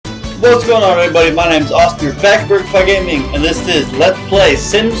What's going on, everybody? My name is Austin, you're back at BrickFi Gaming, and this is Let's Play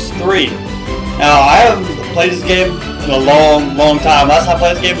Sims 3. Now, I haven't played this game in a long time. Last time I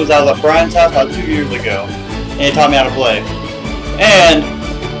played this game was I was at Brian's house about 2 years ago, and he taught me how to play. And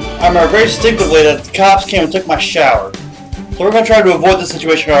I remember very distinctively that the cops came and took my shower. So we're going to try to avoid this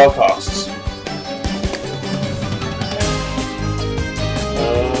situation at all costs.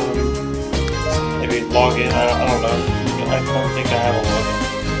 Maybe log in, I don't know. I don't think I have a login.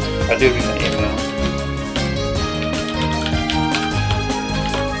 I do have my email.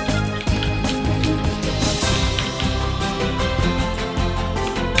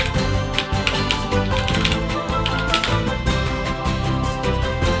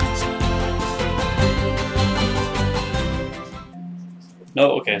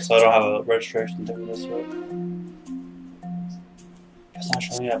 No, okay, so I don't have a registration thing with this one. It's not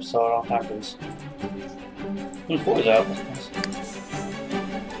showing up, so I don't have time for this. Who's 4 is out?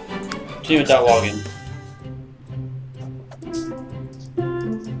 Continue without login.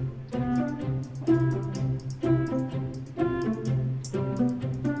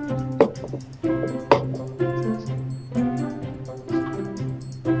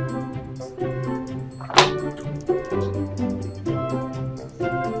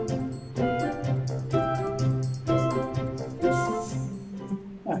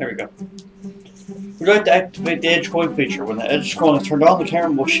 Here we go. Would you like to activate the edge scrolling feature? When the edge scrolling is turned on, the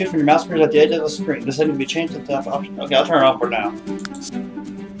camera will shift when your mouse appears at the edge of the screen. This setting can be changed to the top option. Okay, I'll turn it on for now.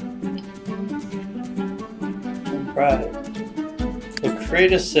 Alright. So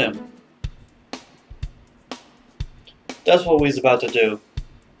create a sim. That's what we's about to do.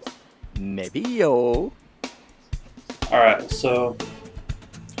 Maybe yo. Alright, so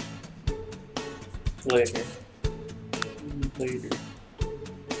later.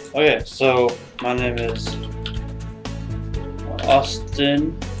 Okay, so my name is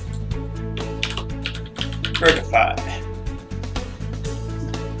Austin BrickFi.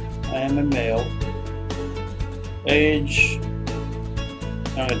 I am a male. Age,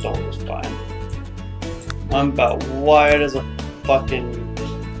 I'm an adult, is fine. I'm about white as a fucking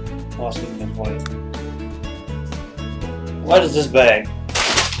Austin is white. What is this bag?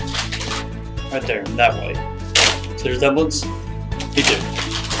 Right there, that way. So there's resemblance? You do.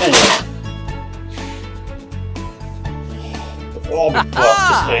 Anyway. I'll be buff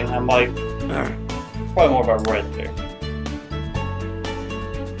this thing. I'm like, probably more about right there.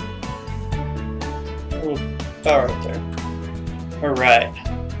 Ooh, about right there. Alright.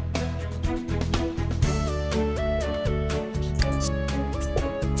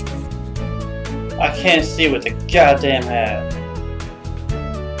 I can't see with the goddamn hat.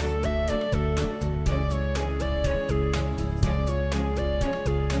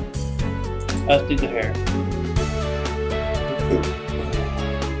 Let's do the hair.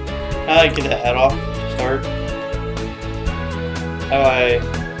 How do I get the head off to start? How do I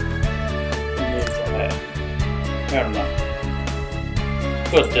move the head? I don't know.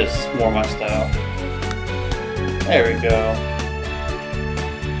 Put this more my style. There we go.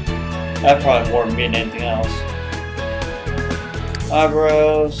 That probably more me than anything else.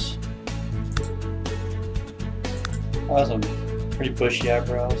 Eyebrows. I have some pretty bushy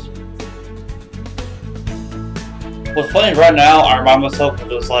eyebrows. What's funny right now, I remind myself of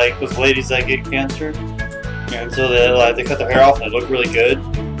those ladies that get cancer, and so they cut their hair off and they look really good. I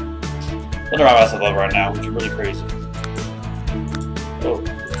remind myself of right now, which is really crazy. Oh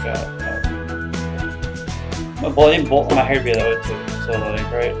god! My hair be that way too. So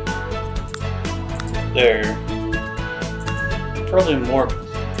right there. Probably more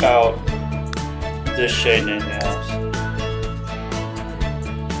about this shade than anything else.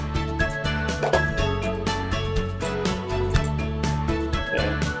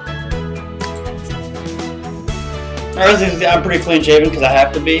 I'm pretty clean shaven because I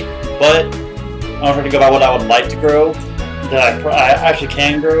have to be, but I'm trying to go by what I would like to grow, that I actually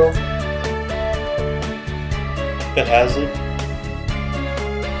can grow, if it has it.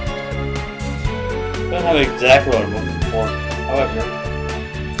 I don't have exactly what I'm looking for, however,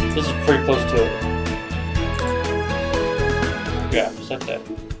 this is pretty close to it. Yeah, just like that.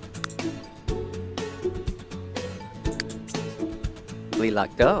 We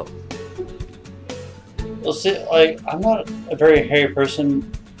like go. Well, see, I'm not a very hairy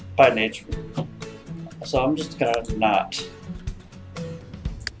person by nature, so I'm just gonna not.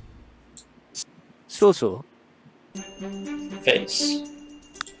 So. Face.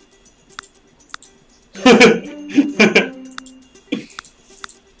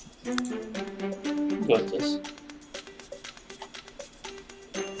 What's this?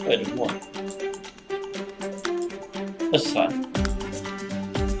 Wait, more. This is fine.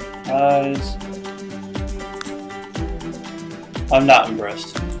 Eyes. I'm not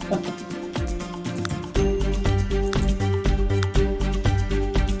impressed.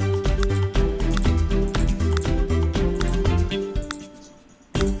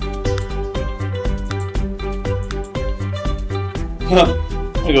 I'm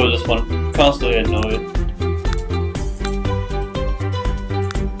gonna go with this one. Constantly annoyed.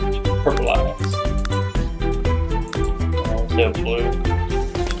 Purple eyes. Let's have blue.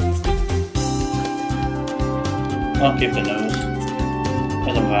 I'll keep the nose.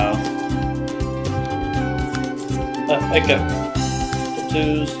 And the mouth. Makeup.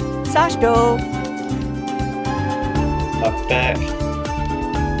 Tattoos. Sashko. My back.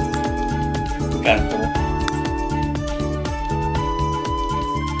 Kinda cool.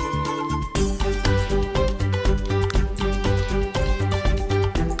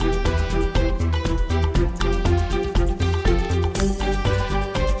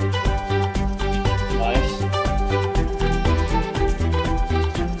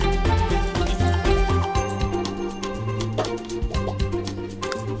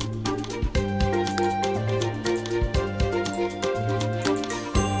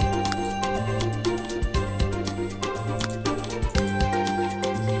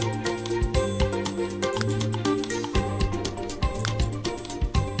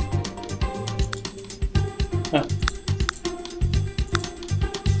 Huh.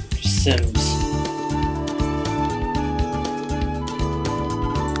 Sims.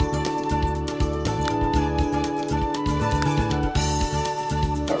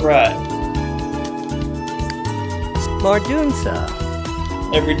 Alright. Mardunsa.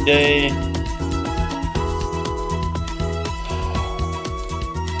 Every day.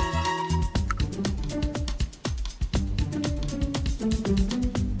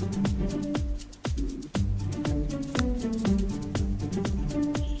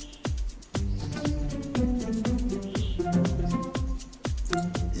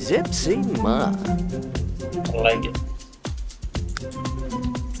 Zipsy Ma. I like it.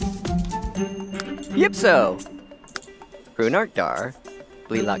 Yipso. Brunarkdar.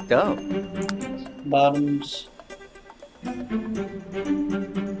 Blilakdo. Bottoms.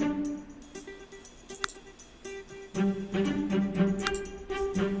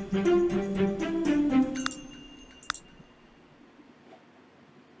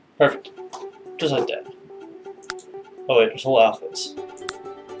 Perfect. Just like that. Oh wait, there's whole outfits.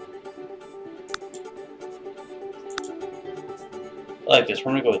 I like this.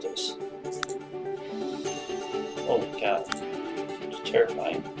 We're gonna go with this. Oh god. It's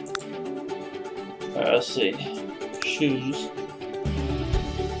terrifying. Alright, let's see. Shoes.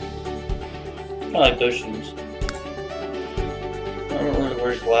 I like those shoes. I don't really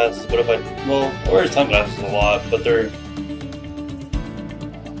wear glasses, but if I wear sunglasses a lot, but they're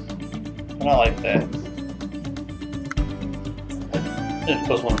not like that. The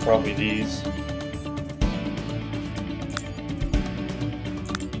close one probably these.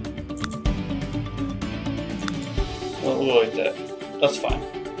 We'll go like that. That's fine.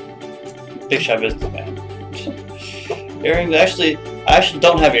 Big shot businessman. Earrings. Actually, I actually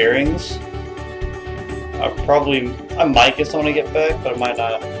don't have earrings. I might get someone to get back, but I might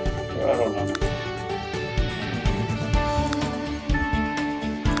not. I don't know.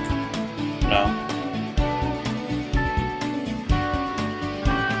 No.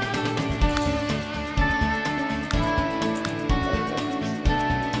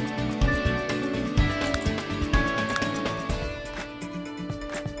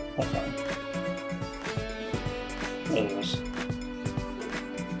 That's fine. What is this?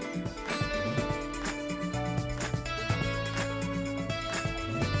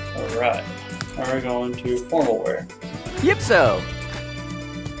 Alright. Now we're going to formal wear. Yipso.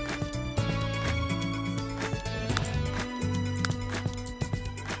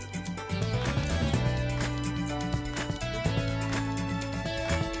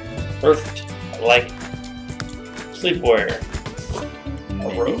 Perfect. I like it. Sleepwear. A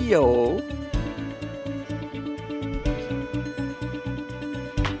robe. Yo.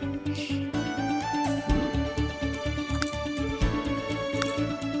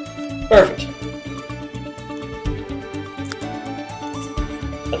 Perfect.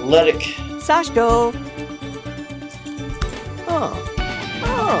 Athletic. Sashko. Oh.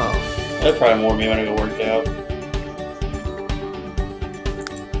 Oh. That'd probably more me when I go work out.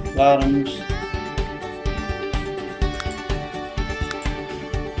 Bottoms.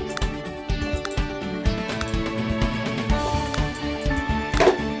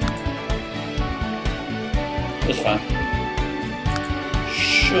 It's fine.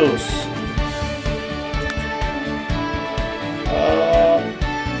 Shoes.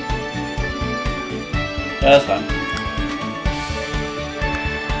 Yeah, that's fine.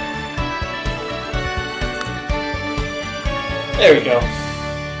 There we go.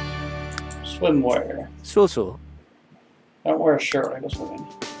 Swimwear. Susu. I don't wear a shirt when I go swimming.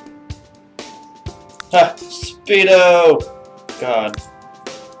 Ha! Speedo! God.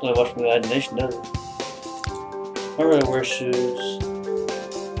 Doesn't have much from the imagination, does it? I don't really wear shoes.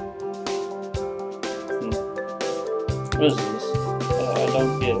 What is this? I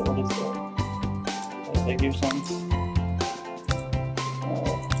don't get it. What is that? Did they give something?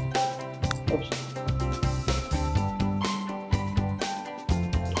 Oops.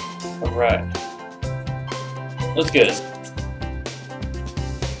 Alright. Let's get it.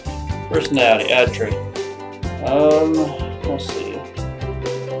 Personality, add trait. Let's see.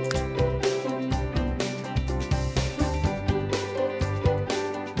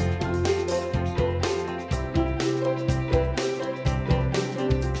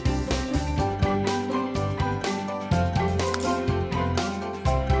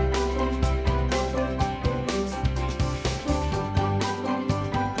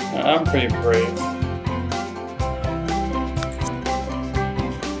 I'm pretty brave.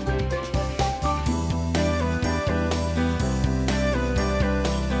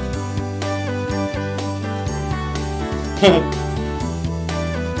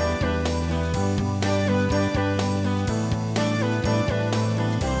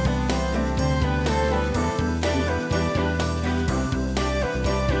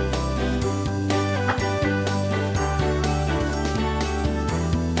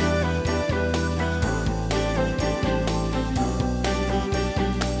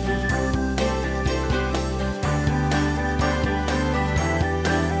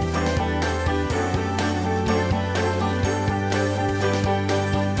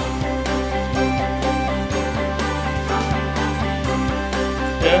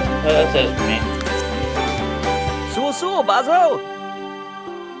 Yeah, that's it for me. Susu, Bazo.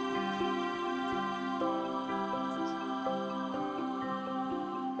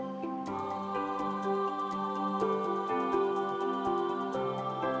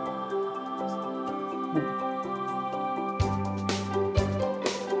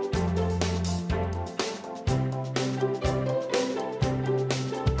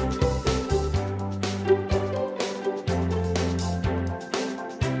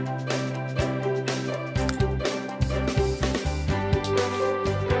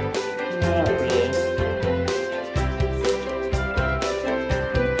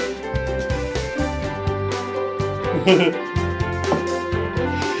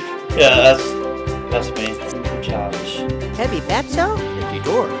 Yeah, that's me. Childish. Heavy Batso? Empty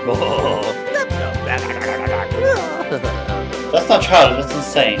door. That's not childish, that's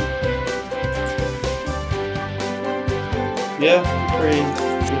insane. Yeah, pretty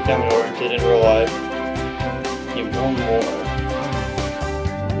family oriented in real life. Need one more.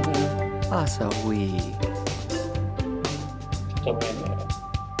 Asawi.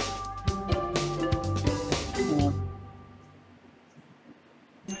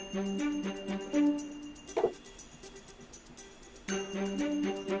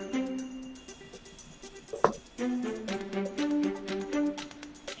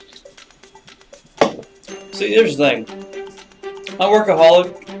 See, here's the thing. My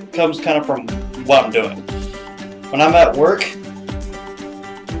workaholic comes kind of from what I'm doing. When I'm at work,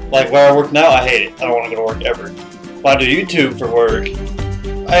 like where I work now, I hate it. I don't want to go to work ever. When I do YouTube for work,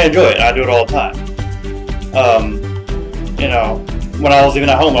 I enjoy it. I do it all the time. You know, when I was even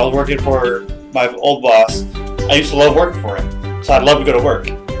at home, I was working for my old boss. I used to love working for him, so I'd love to go to work.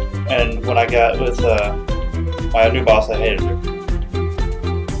 And when I got with my new boss, I hated her.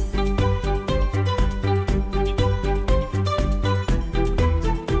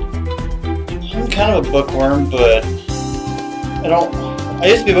 I'm kind of a bookworm, but I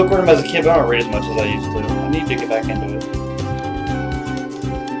used to be a bookworm as a kid, but I don't read as much as I used to. I need to get back into it.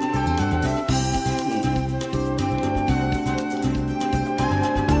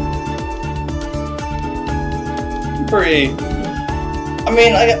 I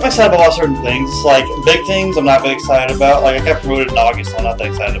mean, I get excited about certain things. Like, big things I'm not really excited about. Like, I got promoted in August, so I'm not that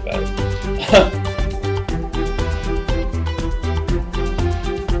excited about it.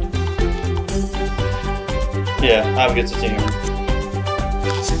 Yeah, I have a good sense of humor.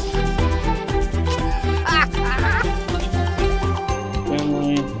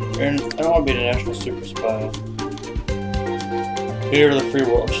 Family. I don't want to be the national super spy. Leader of the free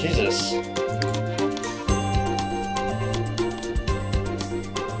world. Jesus.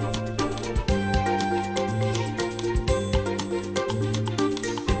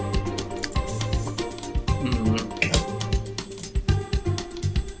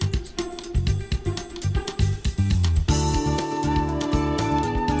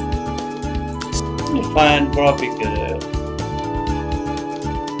 find what I'll be good at.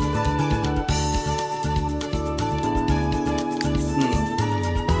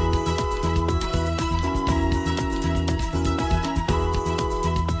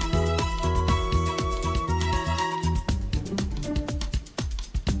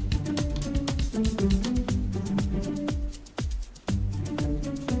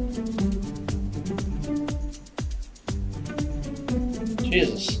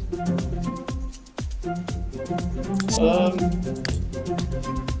 Jesus.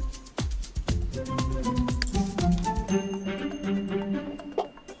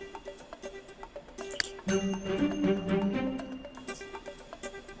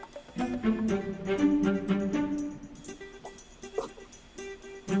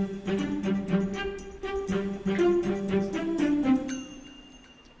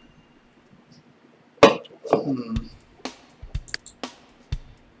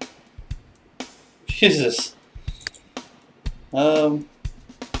 Jesus.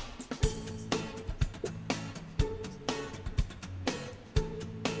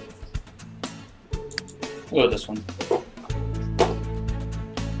 Look at this one.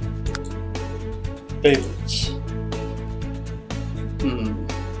 Favorites.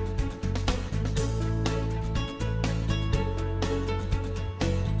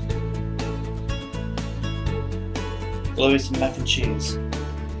 Love me some mac and cheese.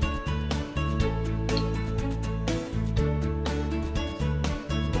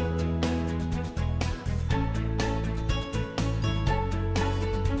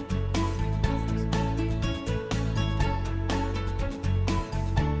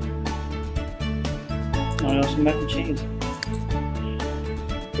 I want some mac and cheese.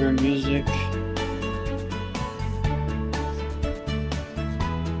 For music.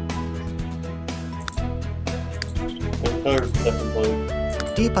 What color is pepper blue?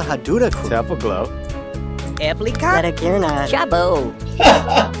 Deepa Haduna Temple Glow. Apricot. Letagirna. Chabo.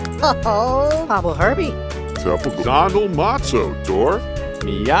 Oh, Pablo Herbie. Temple Gondel Matzo, Dor.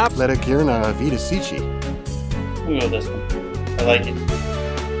 Miyap. Letagirna Vita Sichi. We'll go with this one. I like it.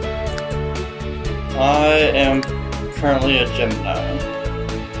 I am currently a Gemini.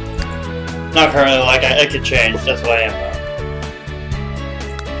 Not currently, like it could change. That's what I am though.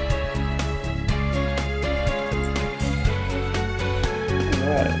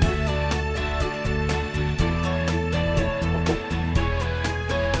 Alright.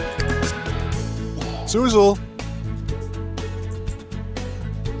 Suzel.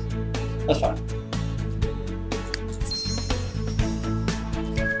 That's fine.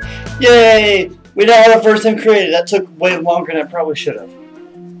 Yay! We now have our first time created. That took way longer than I probably should have.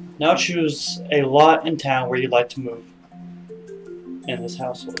 Now choose a lot in town where you'd like to move in this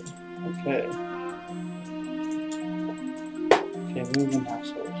household. Okay. Okay, move in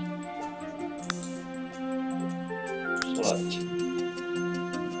household. Select.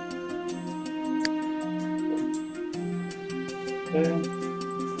 Okay.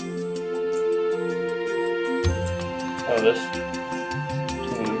 Oh, this.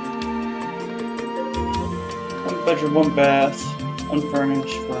 One bedroom, one bath,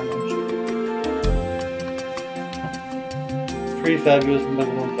 unfurnished, furnished. 3 fabulous, one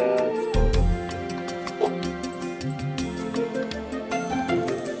bedroom, one bath.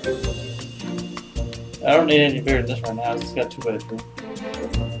 I don't need any bigger than this right now. It's got 2 bedrooms,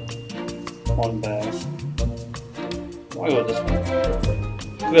 1 bath. I'll go with this one.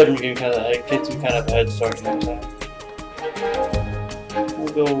 2 bedrooms getting kind of it takes some kind of a head start in that.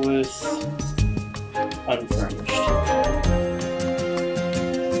 We'll go with unfurnished.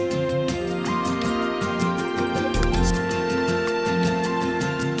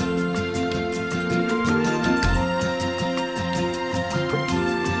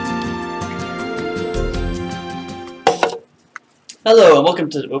 Hello and welcome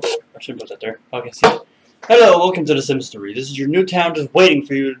to. Oops, I should put that there. Okay, see. Hello, welcome to The Sims 3. This is your new town just waiting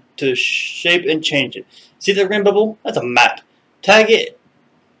for you to shape and change it. See that green bubble? That's a map. Tag it.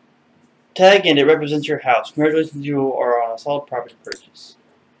 Tag and it represents your house. Congratulations, you are on a solid property purchase.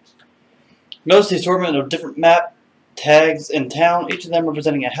 Notice the assortment of different map tags in town, each of them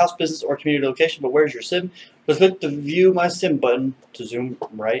representing a house, business, or community location. But where's your sim? Just click the View My Sim button to zoom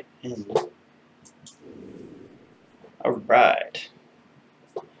right in. Alright.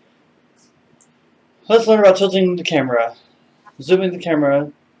 Let's learn about tilting the camera. Zooming the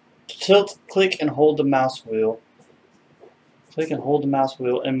camera. Tilt, click, and hold the mouse wheel. Click and hold the mouse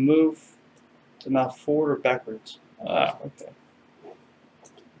wheel and move the mouse forward or backwards. Ah, okay.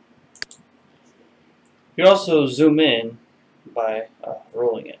 You can also zoom in by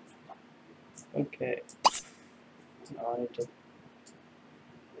rolling it. Okay. Now I need to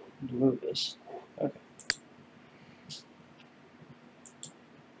move this. Okay.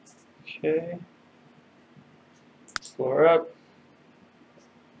 Okay. Floor up.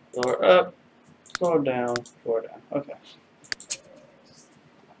 Floor up. Floor down. Floor down. Okay.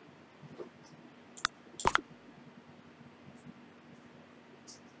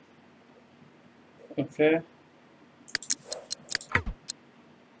 Okay.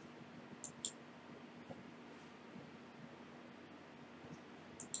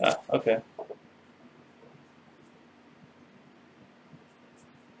 Ah, okay.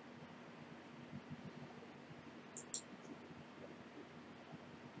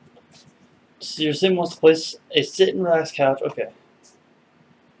 So your sim wants to place a sit and relax couch. Okay.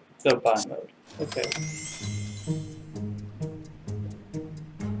 Go buy mode. Okay.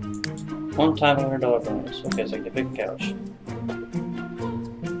 One time $100 bonus. Okay, so I get a big couch.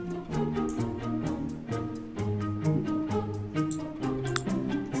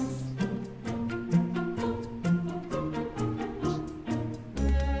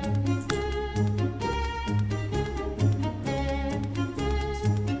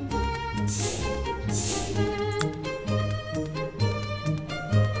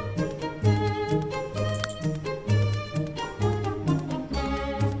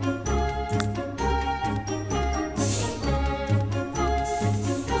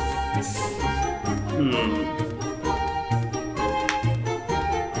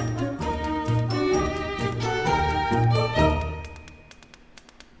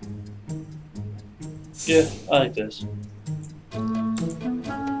 Yeah, I like this.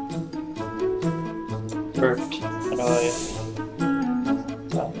 Perfect. How do I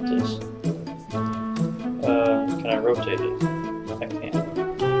like this? Can I rotate it? I can't.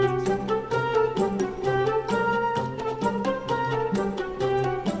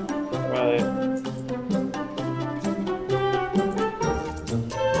 Right.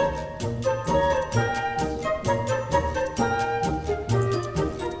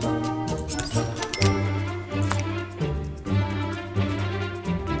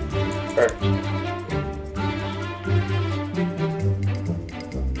 Perfect.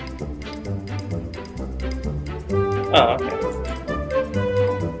 Oh, okay.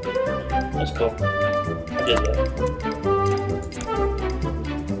 That's cool. I did that.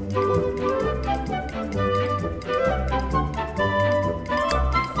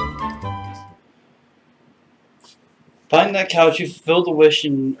 Find that couch, you fulfill the wish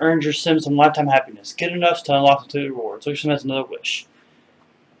and earned your sim some lifetime happiness. Get enough to unlock the rewards. Look, sim has another wish.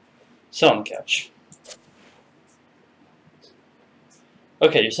 Sell on the couch.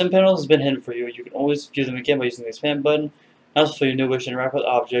 Okay, your sim panel has been hidden for you. You can always view them again by using the expand button. Also, for your new wish to interact with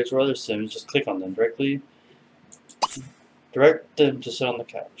objects or other sims, just click on them directly. Direct them to sit on the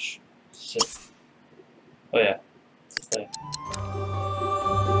couch. Sit. Oh yeah. Play.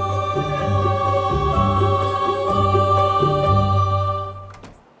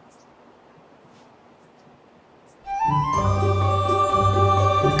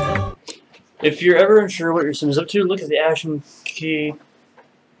 If you're ever unsure what your sim is up to, look at the action key.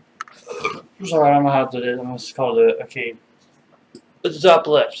 Sorry, I don't know how to do it. I'm going to call it a key. At the top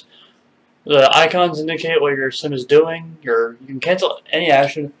left. The icons indicate what your sim is doing. You can cancel any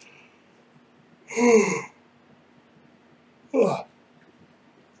action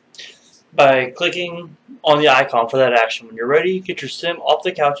by clicking on the icon for that action. When you're ready, get your sim off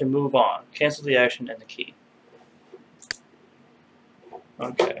the couch and move on. Cancel the action and the key.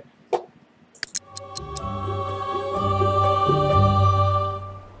 Okay.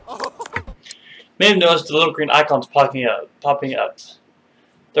 May have noticed the little green icons popping up.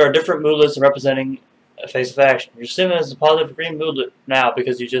 There are different moodlets representing a phase of action. Your sim has a positive green moodlet now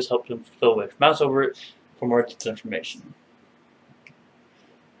because you just helped him fulfill wish. Mouse over it for more information.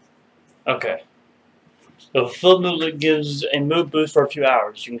 Okay. The fulfilled moodlet gives a mood boost for a few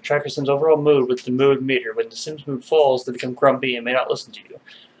hours. You can track your sim's overall mood with the mood meter. When the sim's mood falls, they become grumpy and may not listen to you.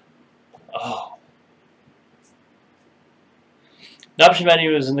 Oh. The option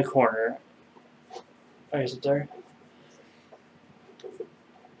menu is in the corner. Oh, is it there?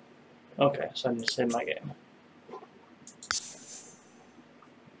 Okay, so I need to save my game.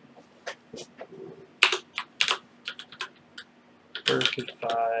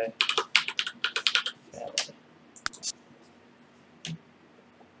 Goodbye. Family.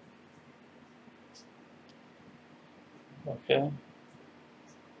 Okay.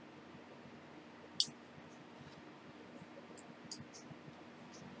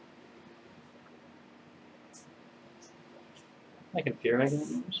 My computer making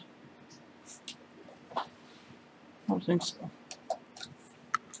noise? I don't think so.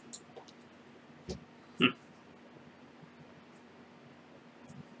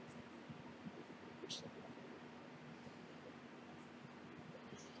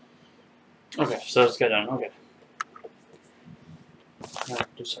 So let's get done. Okay. I have to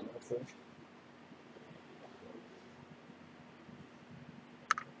do something real quick.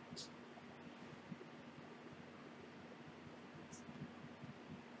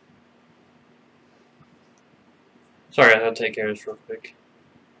 Sorry, I gotta take care of this real quick.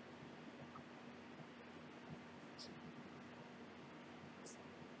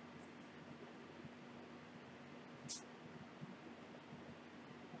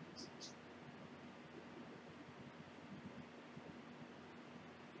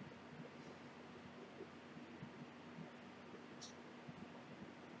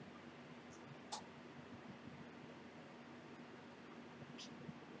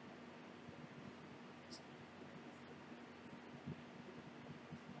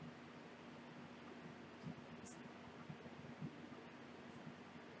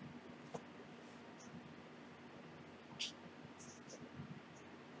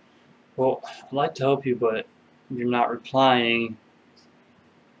 Well, I'd like to help you, but you're not replying.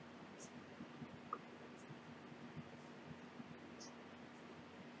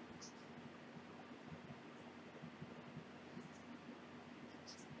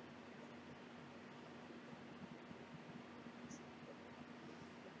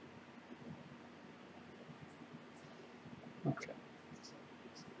 Okay.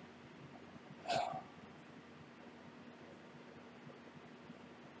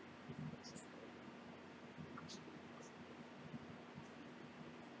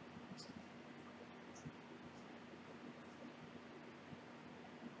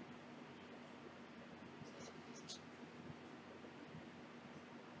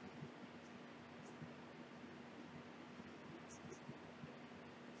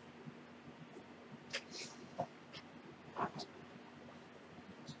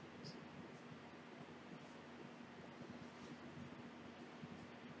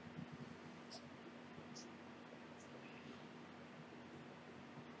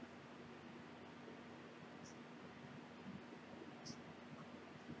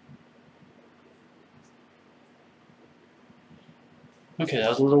 Okay, that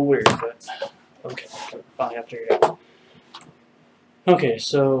was a little weird, but okay, finally I figured it out. Okay,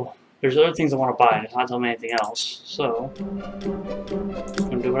 so there's other things I want to buy, and it's not telling me anything else, so I'm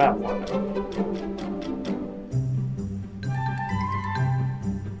gonna do what I want.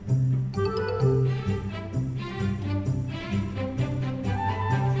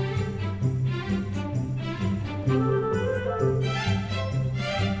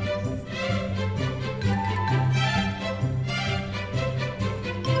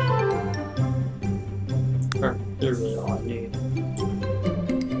 They're really all I need.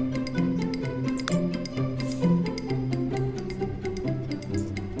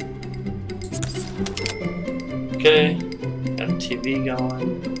 Okay, got a TV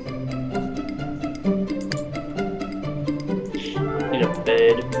going. Need a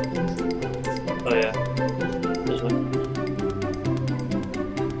bed. Oh yeah, this one.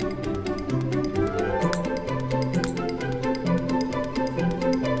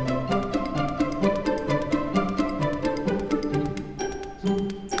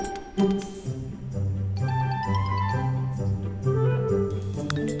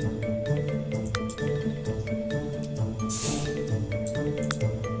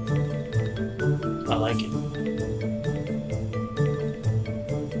 I like it.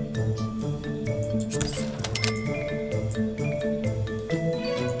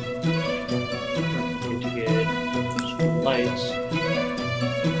 Need to get some lights.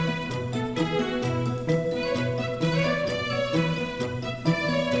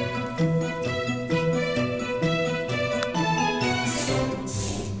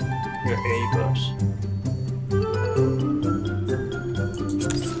 Got $80.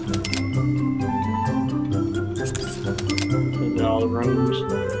 In all the rooms.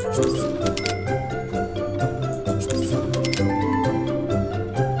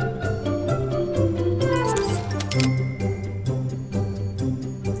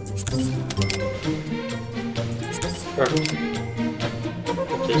 Perfect.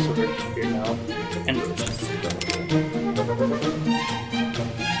 Put this over here now. And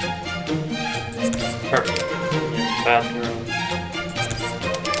perfect. Bathroom.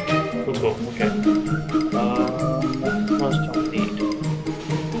 Cool, cool. Okay. What else do I need?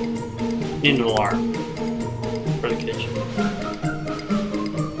 Need an alarm for the kitchen.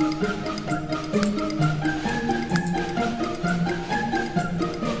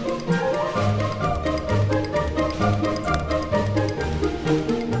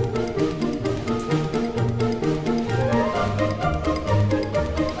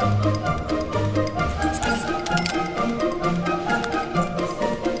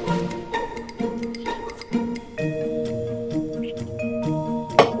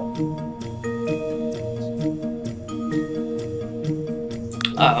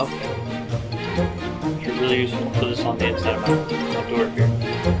 Ah, okay. It's really useful. Put this on the inside of my door here.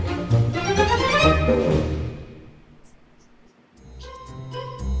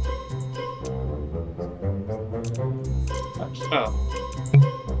 Oh.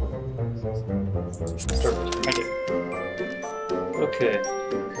 Perfect. Right there. Okay.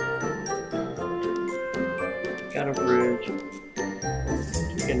 Got a bridge. I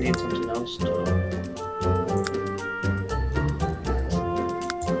think I need something else still.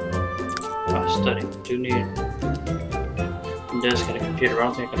 Study. Do need a desk and a computer. I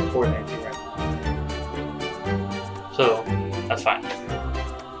don't think I can afford anything right now. So, that's fine.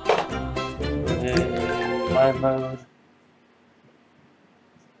 And live mode.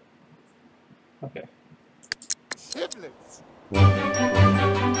 Okay.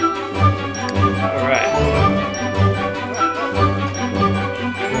 Alright.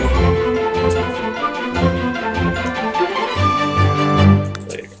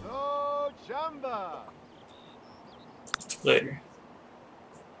 Later.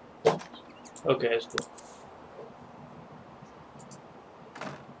 Okay, that's cool.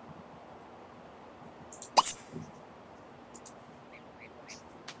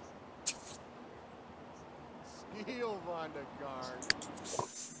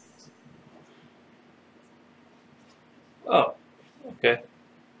 Oh, okay.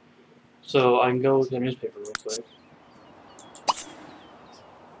 So I can go look at the newspaper real quick.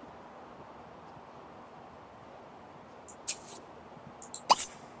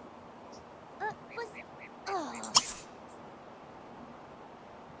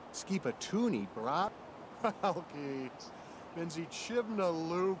 Skipa Tuni, brat. Halki. Benzi Chivna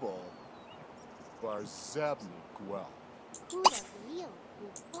Lubal. Barzebni Gwel.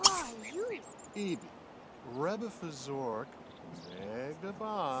 Ebi. Rebbe Fazork. Negda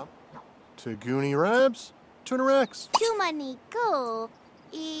Bomb. Taguni Rebs. Tunarex. Tumaniko.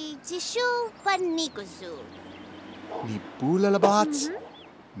 Jishu Panikusu. Nibula Labats.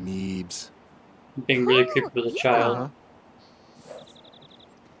 Neebs. Being really creepy with a child.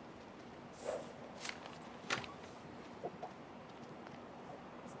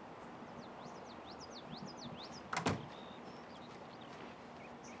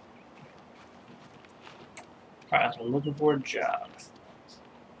 Alright, so I'm looking for a job.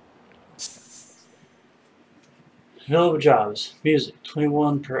 Available jobs. Music,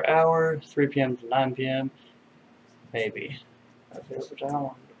 21 per hour, 3 p.m. to 9 p.m. Maybe. Available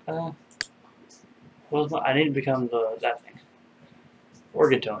job. Well, I need to become that thing.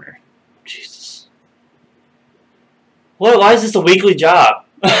 Organ toner. Jesus. What? Why is this a weekly job?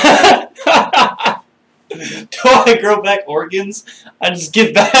 Do I grow back organs? I just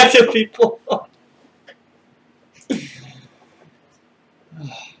give back to people?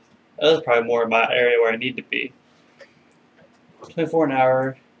 That's probably more in my area where I need to be. 24 an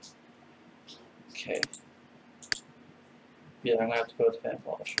hour. Okay. Yeah, I'm gonna have to go with fan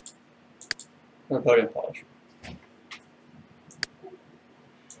polish. Or podium polish.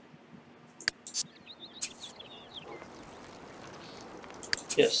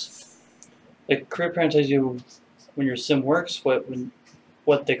 Yes. The career plan tells you when your sim works, what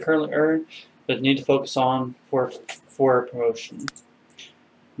they currently earn, but need to focus on for promotion.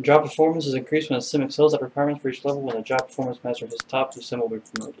 Job performance is increased when a sim excels at requirements for each level. When the job performance master hits top, the sim will be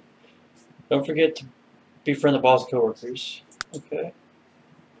promoted. Don't forget to befriend the boss and coworkers. Okay.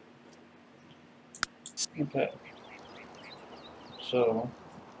 Okay. So.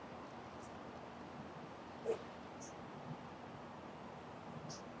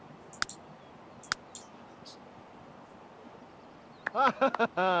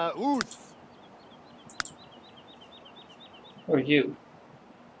 Oof. Who are you?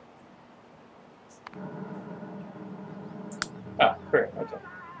 Ah, great, okay.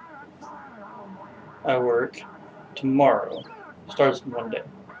 I work tomorrow. Starts in 1 day.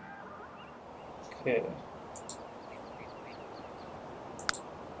 Okay.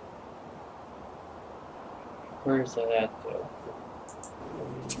 Where is that at, though?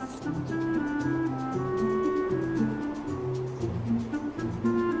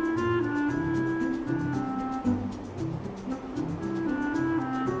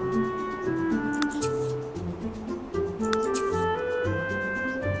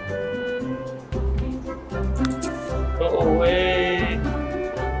 Go away!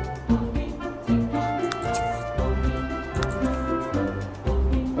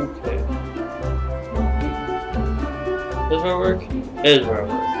 Okay. This is where I work? It is where I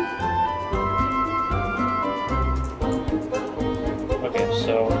work. Okay,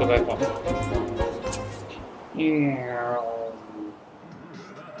 so go back home. Yeah.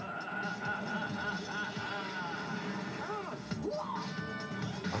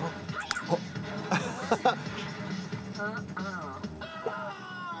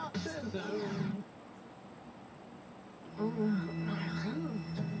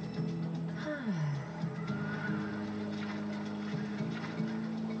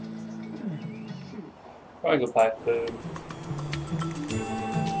 Probably go buy food.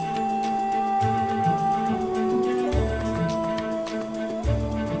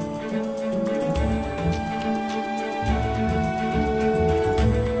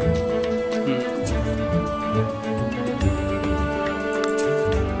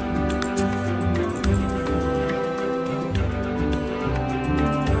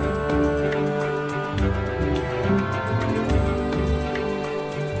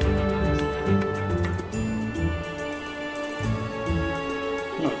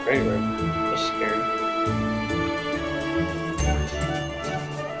 That's scary.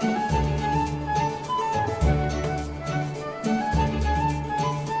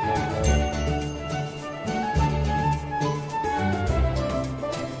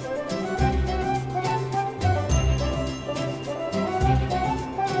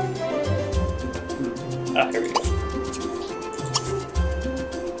 Ah, here we go.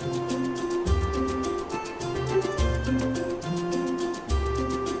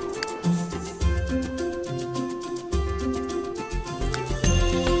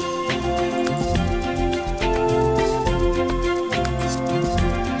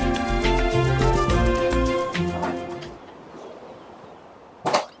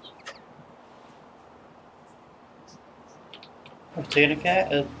 Taking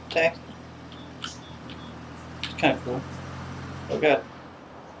a taxi. It's kind of cool. Okay.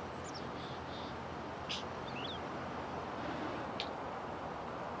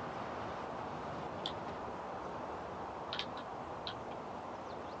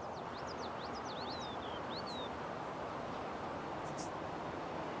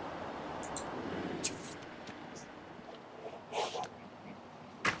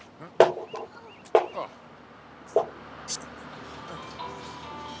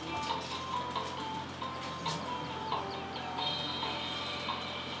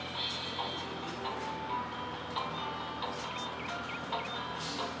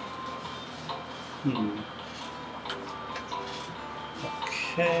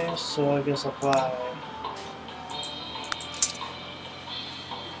 Okay, so I guess I'll buy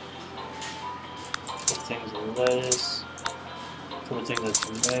couple things of lettuce, couple things of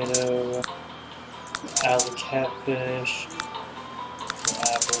tomato, apple catfish,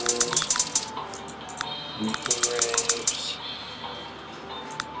 apples, grapes,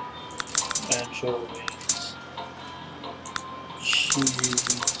 anchovies,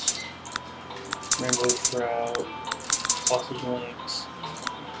 cheese, rainbow trout, sausage links,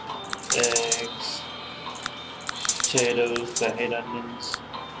 eggs, potatoes, but I hate onions,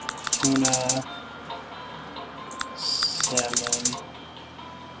 tuna, salmon.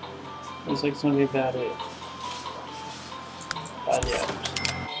 Looks like it's gonna be about it. About the items.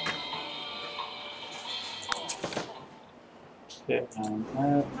 Okay, now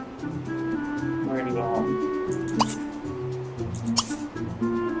that. I'm ready to go home.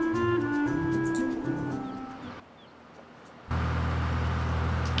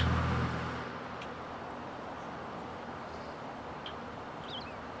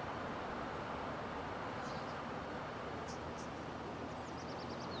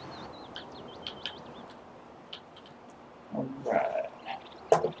 Alright.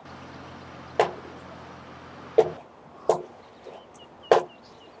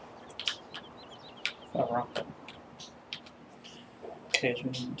 Oh, wrong thing. Okay, so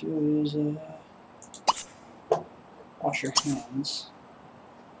what we need to do is wash your hands.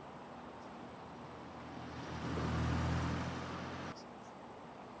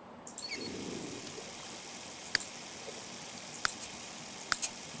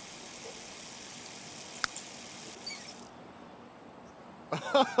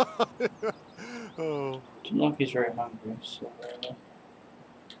 Oh. Lumpy's very hungry, so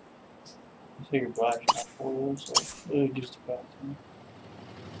your body's not full, so it'll use the bathroom.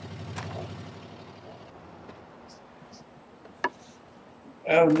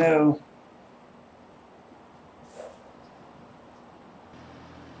 Oh no.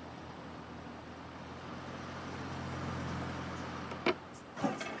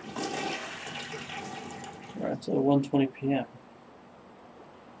 Alright, it's 1:20 p.m.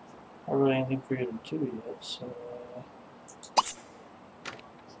 Not really anything for you to do yet, so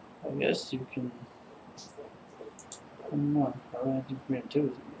I guess you can. I don't know. Not really anything for me to do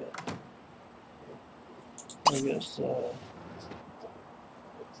with it yet. I guess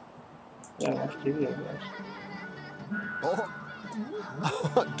yeah, watch TV, I guess.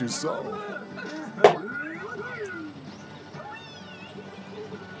 Oh. Do so.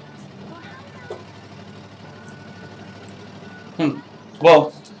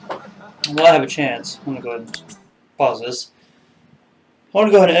 Well, while I have a chance, I'm gonna go ahead and pause this. I want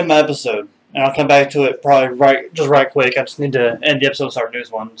to go ahead and end my episode. And I'll come back to it probably right quick. I just need to end the episode and start a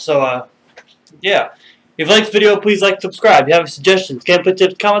news one. So, yeah. If you liked the video, please like, subscribe. If you have any suggestions, gameplay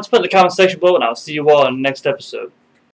tips, comments, put in the comment section below, and I'll see you all in the next episode.